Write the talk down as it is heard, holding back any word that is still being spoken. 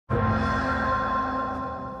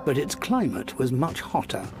but its climate was much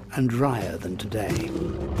hotter and drier than today.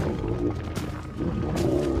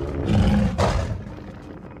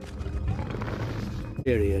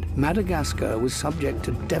 Madagascar was subject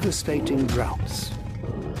to devastating droughts.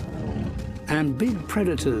 And big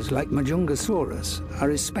predators like Majungasaurus are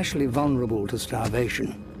especially vulnerable to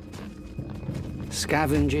starvation.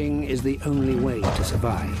 Scavenging is the only way to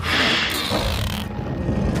survive.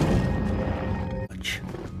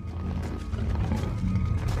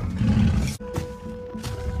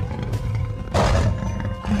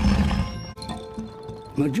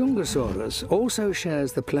 Majungasaurus also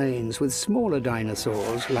shares the plains with smaller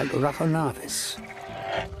dinosaurs like Rachonavus.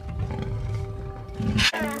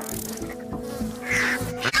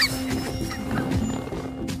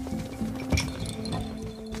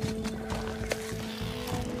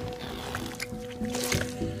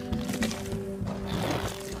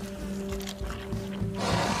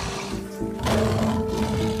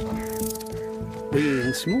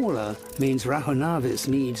 Being smaller means Rachonavus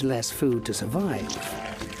needs less food to survive.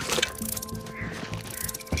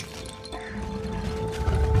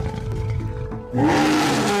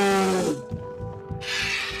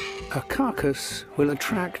 A carcass will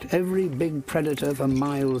attract every big predator for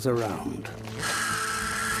miles around.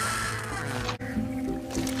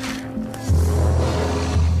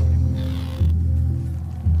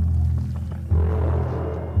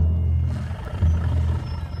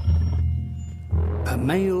 A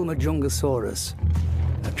male Majungasaurus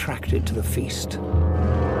attracted to the feast.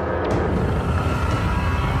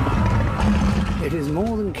 It is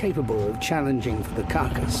more than capable of challenging for the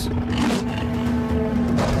carcass.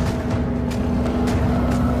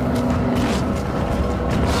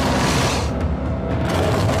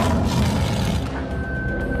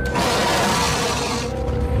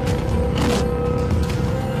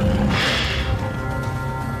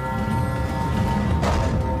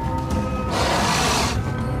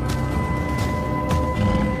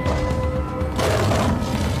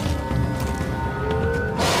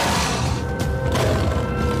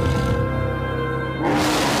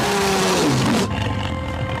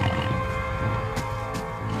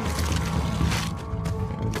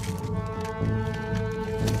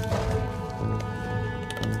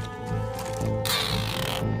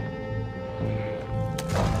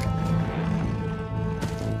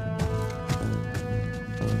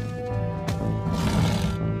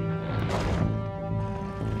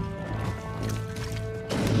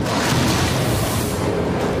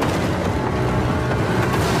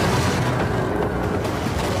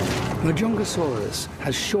 Majungasaurus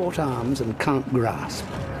has short arms and can't grasp.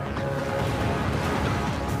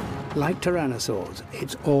 Like tyrannosaurs,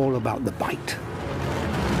 it's all about the bite.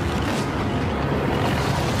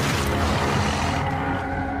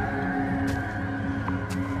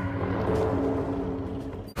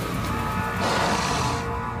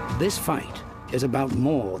 This fight is about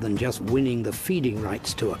more than just winning the feeding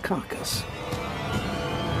rights to a carcass.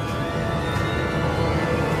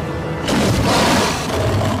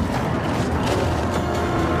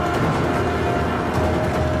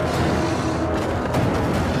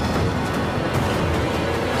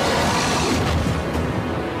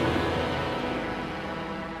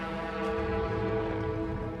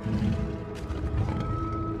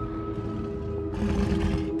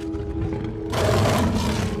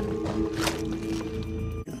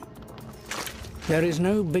 There is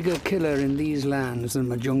no bigger killer in these lands than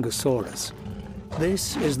Majungasaurus.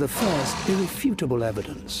 This is the first irrefutable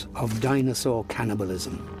evidence of dinosaur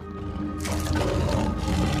cannibalism.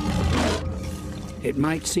 It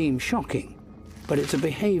might seem shocking, but it's a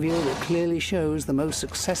behavior that clearly shows the most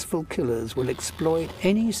successful killers will exploit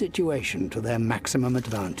any situation to their maximum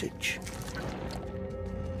advantage.